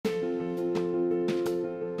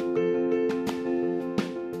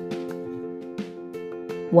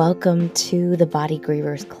Welcome to the Body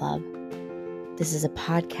Grievers Club. This is a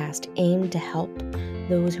podcast aimed to help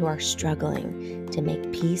those who are struggling to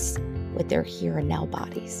make peace with their here and now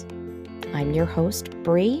bodies. I'm your host,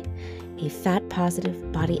 Bree, a fat positive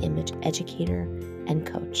body image educator and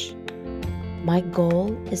coach. My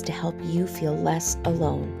goal is to help you feel less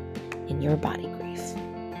alone in your body grief.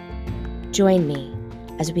 Join me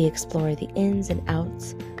as we explore the ins and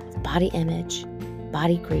outs of body image,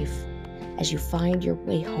 body grief, as you find your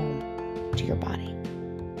way home to your body.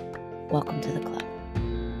 Welcome to the club.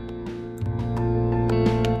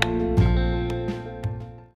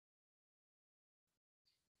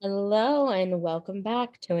 Hello and welcome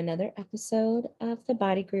back to another episode of the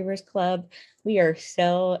Body Grievers Club. We are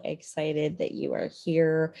so excited that you are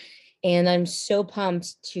here, and I'm so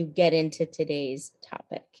pumped to get into today's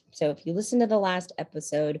topic. So if you listen to the last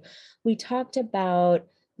episode, we talked about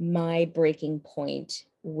my breaking point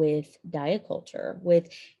with diet culture, with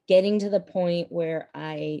getting to the point where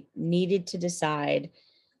I needed to decide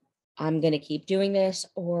I'm going to keep doing this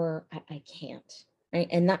or I can't, right?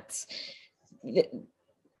 And I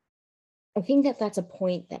think that's a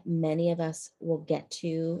point that many of us will get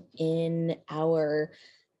to in our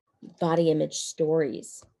body image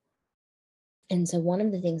stories. And so one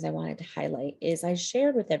of the things I wanted to highlight is I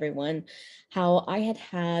shared with everyone how I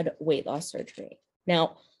had weight loss surgery.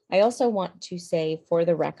 Now, I also want to say for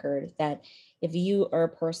the record that if you are a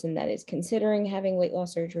person that is considering having weight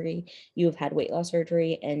loss surgery, you have had weight loss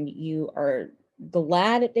surgery and you are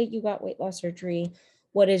glad that you got weight loss surgery,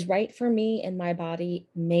 what is right for me and my body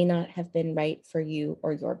may not have been right for you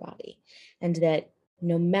or your body. And that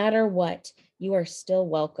no matter what, you are still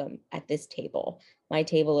welcome at this table. My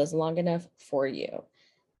table is long enough for you.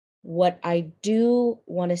 What I do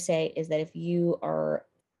want to say is that if you are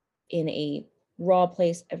in a raw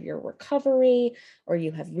place of your recovery or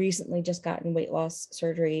you have recently just gotten weight loss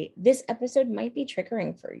surgery, this episode might be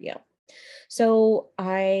triggering for you. So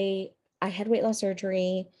I had weight loss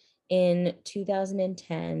surgery in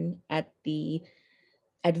 2010 at the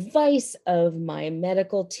advice of my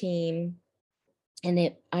medical team.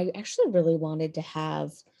 And I actually really wanted to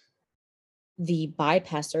have the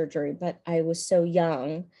bypass surgery, but I was so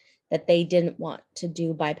young that they didn't want to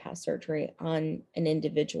do bypass surgery on an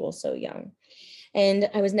individual so young. And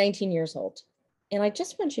I was 19 years old. And I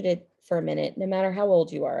just want you to, for a minute, no matter how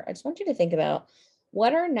old you are, I just want you to think about,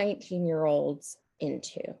 what are 19-year-olds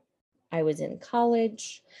into? I was in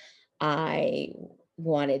college. I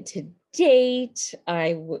wanted to date.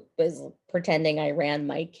 I was pretending I ran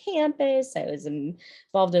my campus. I was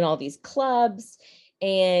involved in all these clubs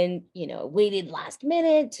and, waited last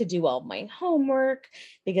minute to do all my homework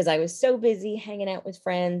because I was so busy hanging out with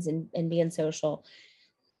friends and being social.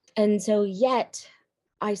 And so yet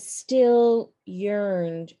I still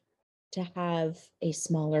yearned to have a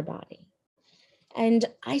smaller body. And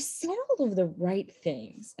I said all of the right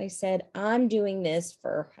things. I said, I'm doing this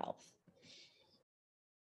for health.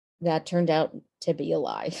 That turned out to be a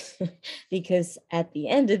lie because at the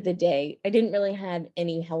end of the day, I didn't really have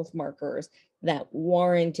any health markers that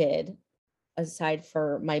warranted, aside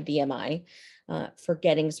for my BMI, for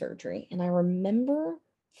getting surgery. And I remember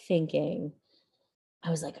thinking,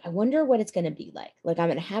 I was like, I wonder what it's going to be like. Like, I'm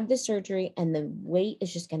going to have this surgery and the weight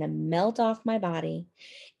is just going to melt off my body.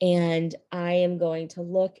 And I am going to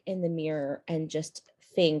look in the mirror and just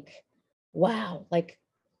think, wow, like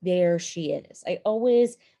there she is. I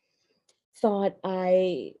always thought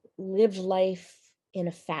I lived life in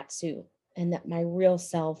a fat suit and that my real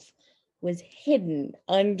self was hidden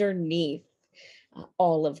underneath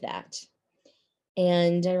all of that.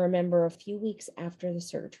 And I remember a few weeks after the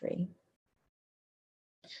surgery,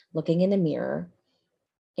 looking in the mirror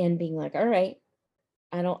and being like, all right,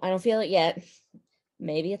 I don't feel it yet.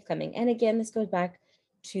 Maybe it's coming. And again, this goes back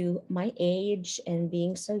to my age and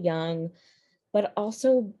being so young, but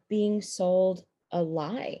also being sold a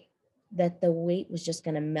lie that the weight was just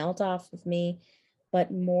going to melt off of me,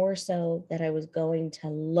 but more so that I was going to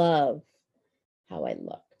love how I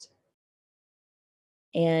looked.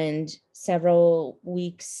 And several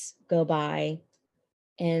weeks go by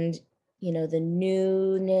and, the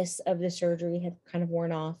newness of the surgery had kind of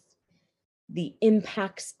worn off. The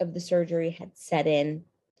impacts of the surgery had set in.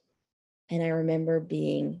 And I remember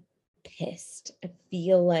being pissed. I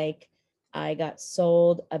feel like I got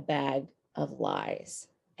sold a bag of lies.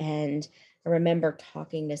 And I remember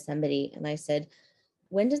talking to somebody and I said,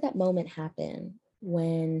 when does that moment happen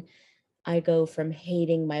when I go from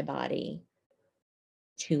hating my body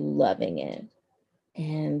to loving it?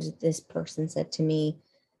 And this person said to me,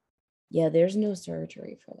 yeah, there's no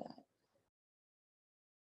surgery for that.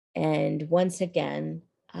 And once again,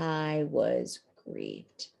 I was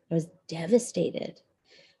grieved. I was devastated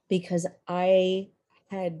because I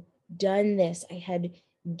had done this. I had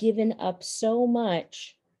given up so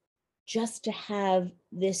much just to have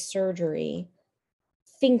this surgery,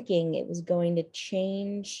 thinking it was going to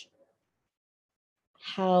change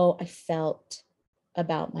how I felt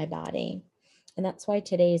about my body. And that's why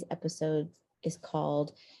today's episode is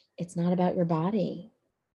called It's Not About Your Body.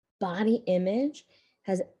 Body image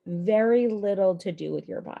has very little to do with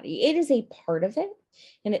your body. It is a part of it.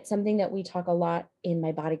 And it's something that we talk a lot in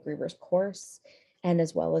my Body Grievers course and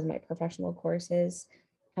as well as my professional courses,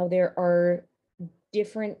 how there are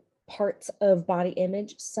different parts of body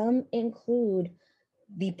image. Some include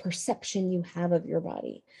the perception you have of your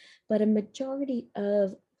body, but a majority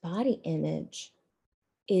of body image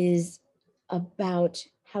is about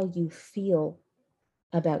how you feel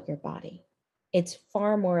about your body. It's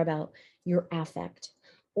far more about your affect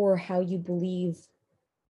or how you believe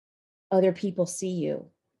other people see you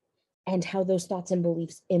and how those thoughts and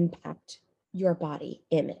beliefs impact your body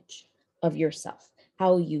image of yourself,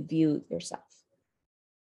 how you view yourself.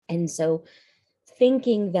 And so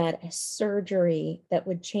thinking that a surgery that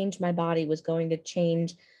would change my body was going to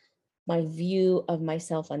change my view of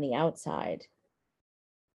myself on the outside,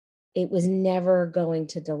 it was never going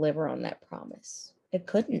to deliver on that promise. It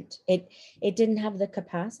couldn't. It didn't have the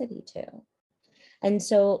capacity to. And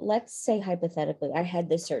so let's say hypothetically, I had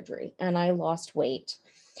this surgery and I lost weight.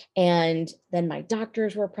 And then my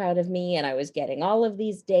doctors were proud of me and I was getting all of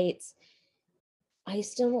these dates. I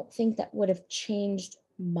still don't think that would have changed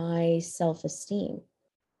my self-esteem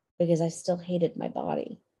because I still hated my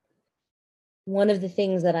body. One of the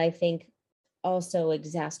things that I think also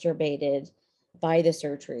exacerbated by the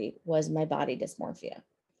surgery was my body dysmorphia.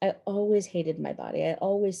 I always hated my body. I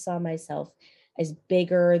always saw myself as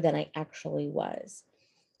bigger than I actually was.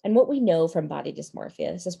 And what we know from body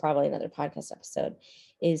dysmorphia, this is probably another podcast episode,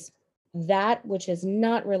 is that which is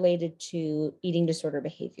not related to eating disorder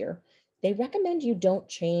behavior. They recommend you don't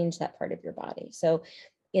change that part of your body. So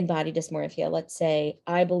in body dysmorphia, let's say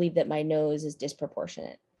I believe that my nose is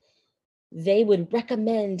disproportionate. They would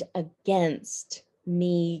recommend against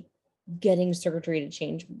me getting surgery to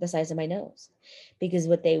change the size of my nose, because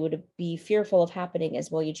what they would be fearful of happening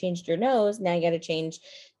is, well, you changed your nose, now you got to change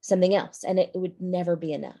something else, and it would never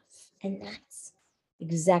be enough. And that's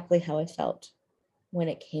exactly how I felt when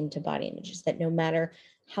it came to body images, that no matter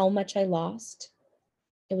how much I lost,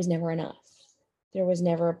 it was never enough. There was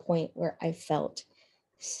never a point where I felt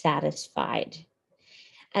satisfied.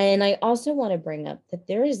 And I also want to bring up that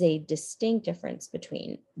there is a distinct difference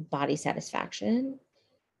between body satisfaction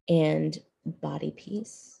and body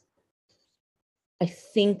peace. I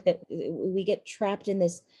think that we get trapped in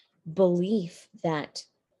this belief that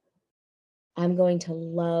I'm going to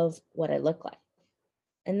love what I look like.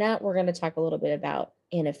 And that we're going to talk a little bit about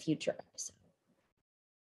in a future episode.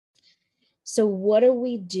 So what do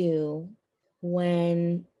we do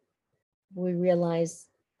when we realize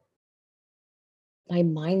my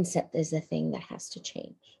mindset is the thing that has to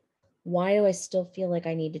change? Why do I still feel like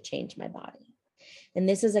I need to change my body? And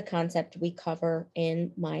this is a concept we cover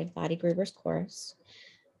in my Body Grievers course.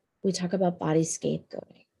 We talk about body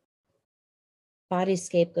scapegoating. Body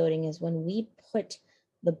scapegoating is when we put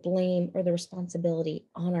the blame or the responsibility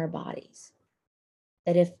on our bodies.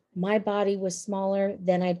 That if my body was smaller,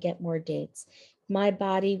 then I'd get more dates. If my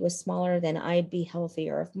body was smaller, then I'd be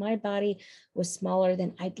healthier. If my body was smaller,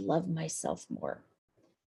 then I'd love myself more.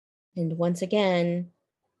 And once again,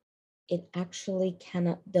 it actually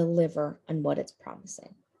cannot deliver on what it's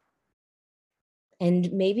promising.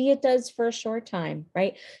 And maybe it does for a short time,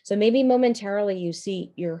 right? So maybe momentarily you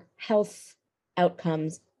see your health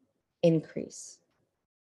outcomes increase.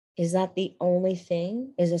 Is that the only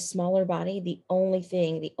thing? Is a smaller body the only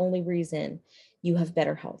thing, the only reason you have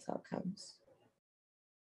better health outcomes?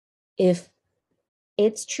 If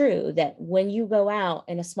it's true that when you go out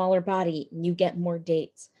in a smaller body, you get more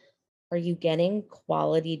dates, are you getting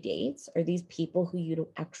quality dates? Are these people who you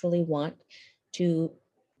actually want to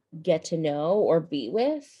get to know or be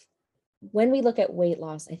with? When we look at weight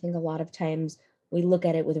loss, I think a lot of times we look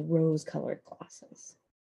at it with rose-colored glasses.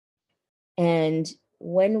 And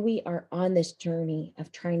when we are on this journey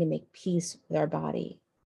of trying to make peace with our body,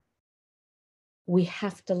 we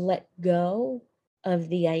have to let go of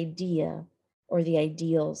the idea or the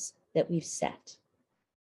ideals that we've set.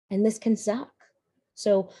 And this can suck.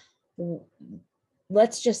 So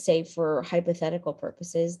let's just say, for hypothetical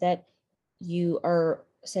purposes, that you are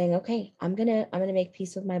saying, okay, I'm gonna make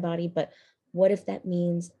peace with my body, but what if that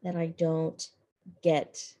means that I don't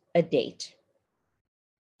get a date?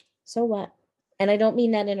 So what? And I don't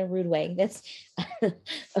mean that in a rude way. That's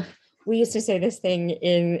We used to say this thing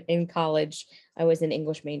in college. I was an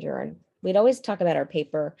English major, and we'd always talk about our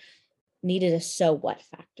paper needed a so what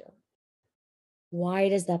factor. Why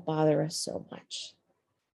does that bother us so much?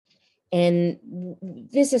 And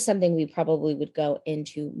this is something we probably would go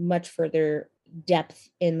into much further depth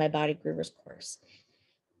in my Body Groovers course.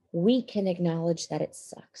 We can acknowledge that it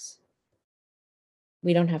sucks.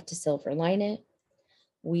 We don't have to silver line it.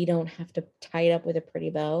 We don't have to tie it up with a pretty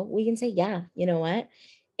bow. We can say, yeah, you know what?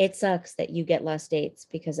 It sucks that you get less dates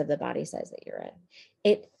because of the body size that you're in.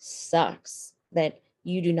 It sucks that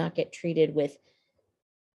you do not get treated with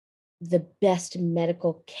the best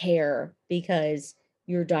medical care because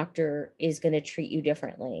your doctor is going to treat you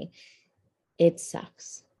differently. It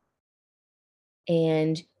sucks.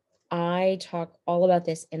 And I talk all about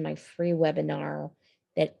this in my free webinar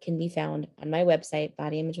that can be found on my website,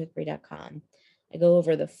 bodyimagewithbrie.com. I go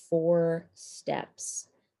over the 4 steps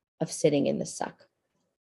of sitting in the suck.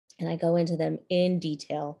 And I go into them in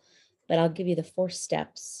detail, but I'll give you the 4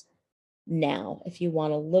 steps now. If you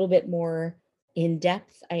want a little bit more in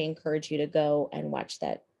depth, I encourage you to go and watch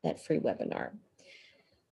that free webinar.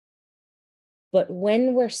 But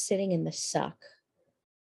when we're sitting in the suck,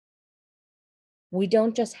 we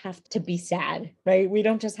don't just have to be sad, right? We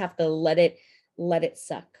don't just have to let it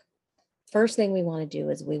suck. First thing we want to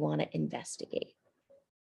do is we want to investigate.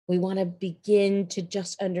 We want to begin to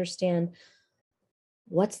just understand,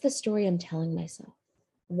 what's the story I'm telling myself?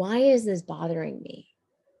 Why is this bothering me?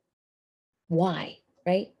 Why,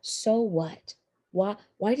 right? So what?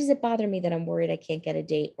 Why does it bother me that I'm worried I can't get a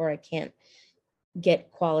date or I can't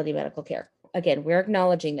get quality medical care? Again, we're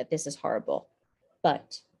acknowledging that this is horrible,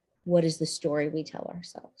 but what is the story we tell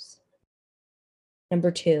ourselves?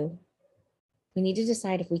 Number 2, we need to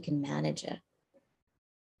decide if we can manage it.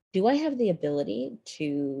 Do I have the ability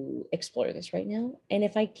to explore this right now? And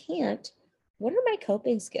if I can't, what are my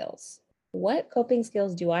coping skills? What coping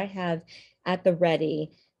skills do I have at the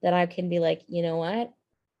ready that I can be like, you know what?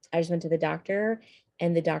 I just went to the doctor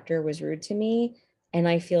and the doctor was rude to me and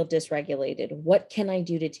I feel dysregulated. What can I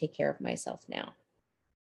do to take care of myself now?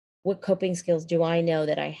 What coping skills do I know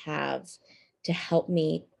that I have to help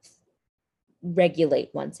me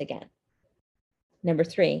regulate once again? Number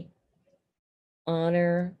 3,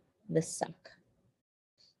 honor the suck.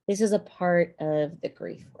 This is a part of the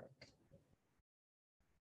grief work.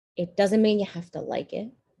 It doesn't mean you have to like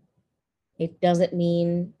it. It doesn't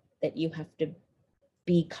mean that you have to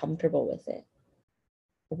be comfortable with it.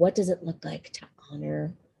 What does it look like to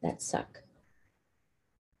honor that suck?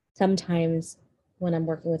 Sometimes when I'm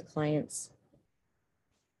working with clients,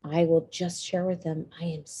 I will just share with them, I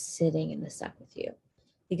am sitting in the suck with you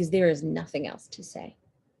because there is nothing else to say.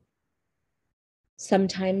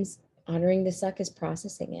 Sometimes honoring the suck is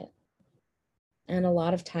processing it. And a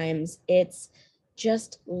lot of times it's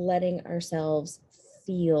just letting ourselves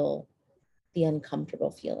feel the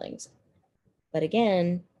uncomfortable feelings. But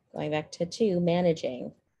again, going back to 2,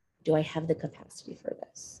 managing, do I have the capacity for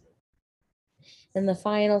this? And the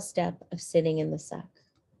final step of sitting in the suck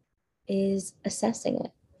is assessing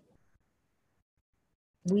it.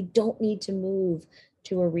 We don't need to move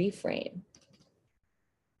to a reframe.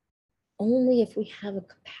 Only if we have a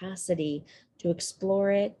capacity to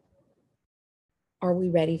explore it are we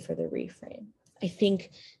ready for the reframe. I think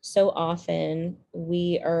so often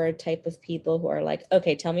we are a type of people who are like,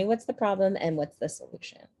 okay, tell me what's the problem and what's the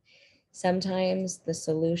solution. Sometimes the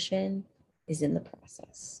solution is in the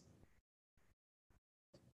process.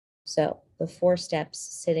 So the 4 steps,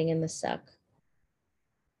 sitting in the suck: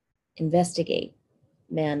 investigate,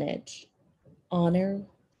 manage, honor,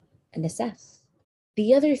 and assess.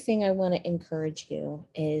 The other thing I want to encourage you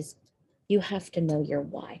is you have to know your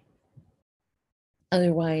why.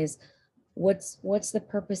 Otherwise, what's the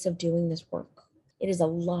purpose of doing this work? It is a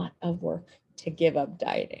lot of work to give up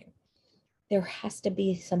dieting. There has to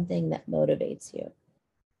be something that motivates you.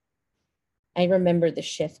 I remember the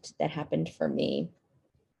shift that happened for me.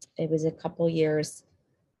 It was a couple years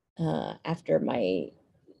after my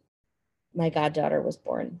goddaughter was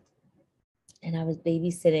born, and I was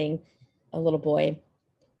babysitting a little boy,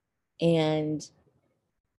 and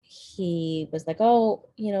he was like, oh,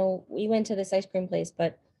 we went to this ice cream place,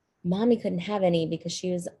 but mommy couldn't have any because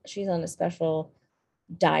she's on a special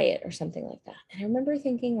diet or something like that. And I remember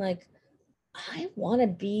thinking, like, I want to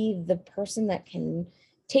be the person that can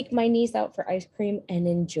take my niece out for ice cream and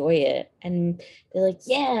enjoy it. And they're like,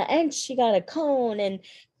 yeah, and she got a cone and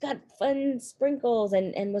got fun sprinkles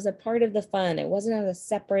and was a part of the fun. It wasn't on a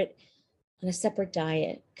separate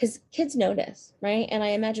diet, because kids notice, right? And I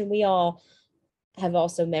imagine we all have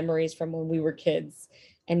also memories from when we were kids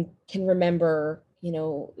and can remember,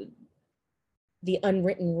 the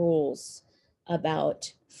unwritten rules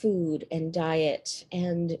about food and diet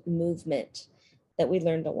and movement that we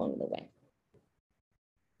learned along the way.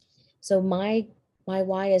 So my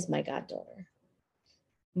why is my goddaughter.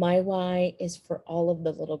 My why is for all of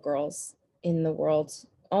the little girls in the world,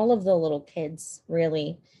 all of the little kids,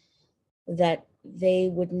 really, that they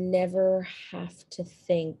would never have to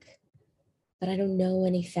think, but I don't know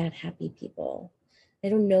any fat, happy people. I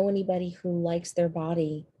don't know anybody who likes their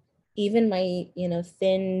body. Even my,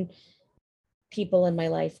 thin people in my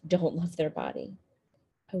life don't love their body.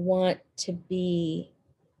 I want to be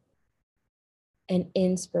an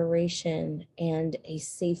inspiration and a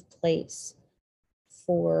safe place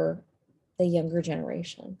for the younger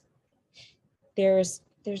generation. There's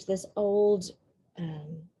this old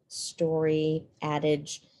story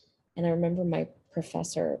adage, and I remember my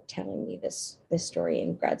professor telling me this story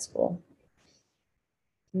in grad school.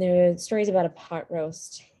 And the story's about a pot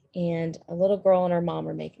roast, and a little girl and her mom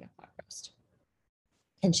are making a pot roast,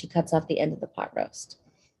 and she cuts off the end of the pot roast.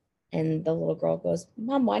 And the little girl goes,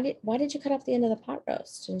 "Mom, why did you cut off the end of the pot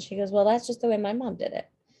roast?" And she goes, "Well, that's just the way my mom did it."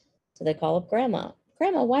 So they call up Grandma.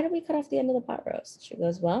 "Grandma, why did we cut off the end of the pot roast?" She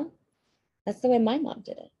goes, "Well, that's the way my mom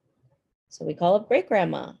did it." So we call up Great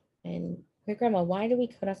Grandma. And Great Grandma, why did we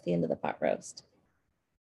cut off the end of the pot roast?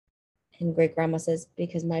 And Great Grandma says,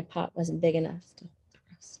 "Because my pot wasn't big enough to hold the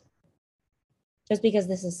roast." Just because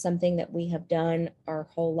this is something that we have done our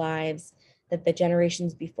whole lives, that the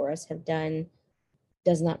generations before us have done,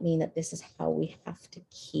 does not mean that this is how we have to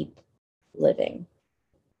keep living.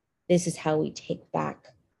 This is how we take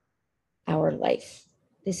back our life.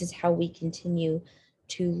 This is how we continue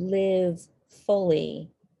to live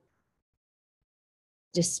fully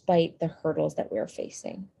despite the hurdles that we're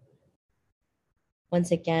facing.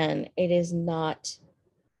 Once again, it is not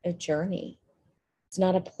a journey. It's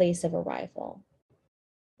not a place of arrival.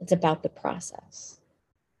 It's about the process.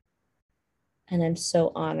 And I'm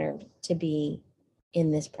so honored to be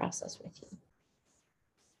in this process with you.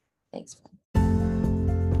 Thanks, friend.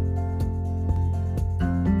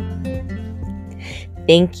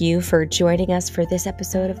 Thank you for joining us for this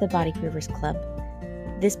episode of the Body Grievers Club.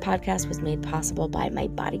 This podcast was made possible by my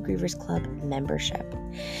Body Grievers Club membership.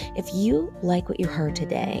 If you like what you heard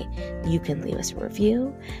today, you can leave us a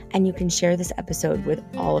review and you can share this episode with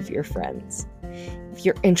all of your friends. If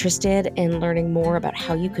you're interested in learning more about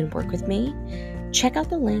how you can work with me, check out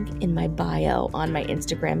the link in my bio on my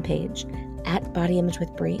Instagram page at Body Image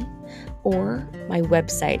with Brie or my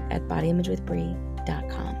website at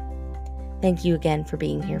bodyimagewithbrie.com. Thank you again for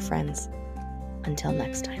being here, friends. Until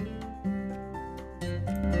next time.